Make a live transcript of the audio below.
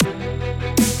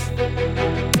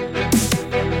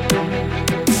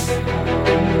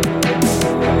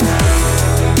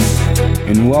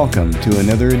and welcome to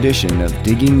another edition of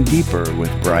Digging Deeper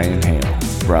with Brian Hale.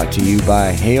 Brought to you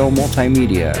by Hale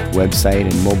Multimedia,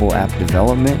 website and mobile app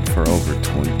development for over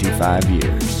 25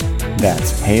 years.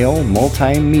 That's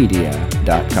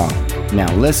halemultimedia.com.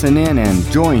 Now listen in and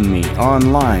join me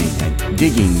online at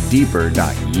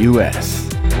diggingdeeper.us.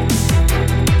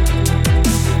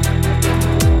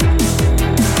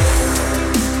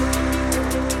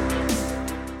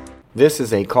 This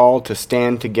is a call to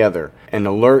stand together, an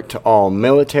alert to all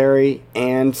military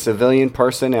and civilian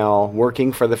personnel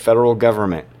working for the federal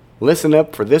government. Listen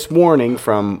up for this warning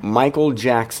from Michael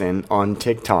Jackson on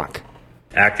TikTok.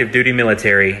 Active duty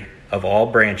military of all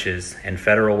branches and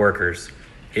federal workers,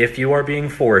 if you are being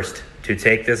forced to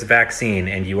take this vaccine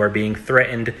and you are being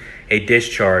threatened a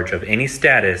discharge of any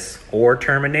status or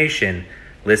termination,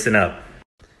 listen up.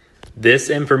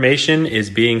 This information is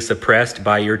being suppressed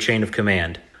by your chain of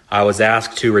command. I was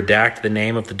asked to redact the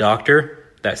name of the doctor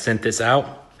that sent this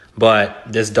out, but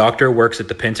this doctor works at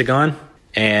the Pentagon,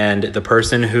 and the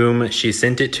person whom she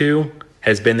sent it to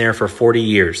has been there for 40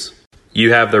 years.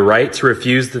 You have the right to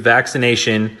refuse the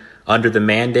vaccination under the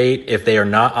mandate if they are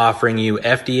not offering you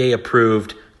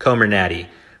FDA-approved Comirnaty,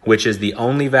 which is the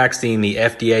only vaccine the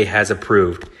FDA has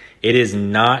approved. It is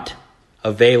not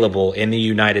available in the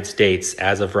United States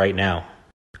as of right now.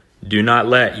 Do not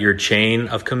let your chain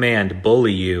of command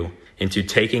bully you into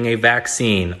taking a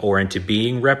vaccine or into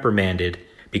being reprimanded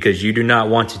because you do not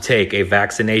want to take a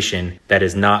vaccination that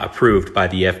is not approved by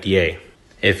the FDA.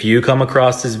 If you come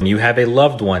across as you have a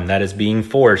loved one that is being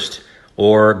forced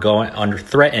or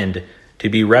threatened to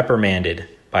be reprimanded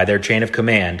by their chain of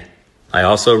command, I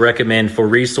also recommend for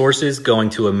resources going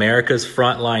to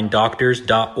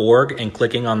americasfrontlinedoctors.org and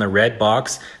clicking on the red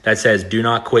box that says "Do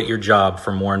not quit your job"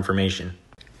 for more information.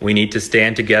 We need to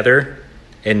stand together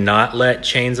and not let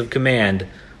chains of command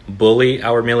bully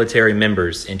our military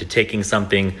members into taking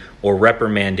something or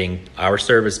reprimanding our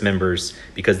service members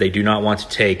because they do not want to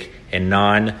take a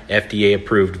non-FDA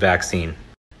approved vaccine.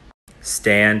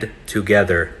 Stand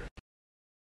together.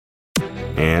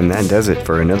 And that does it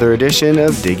for another edition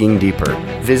of Digging Deeper.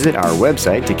 Visit our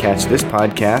website to catch this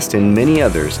podcast and many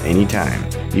others anytime.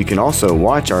 You can also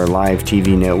watch our live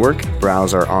TV network,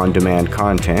 browse our on-demand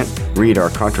content, read our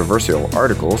controversial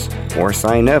articles, or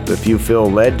sign up if you feel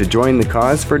led to join the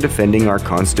cause for defending our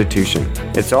Constitution.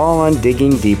 It's all on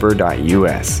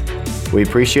diggingdeeper.us. We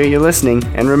appreciate you listening,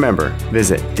 and remember,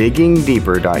 visit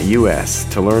diggingdeeper.us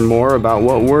to learn more about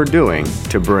what we're doing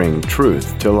to bring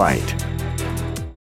truth to light.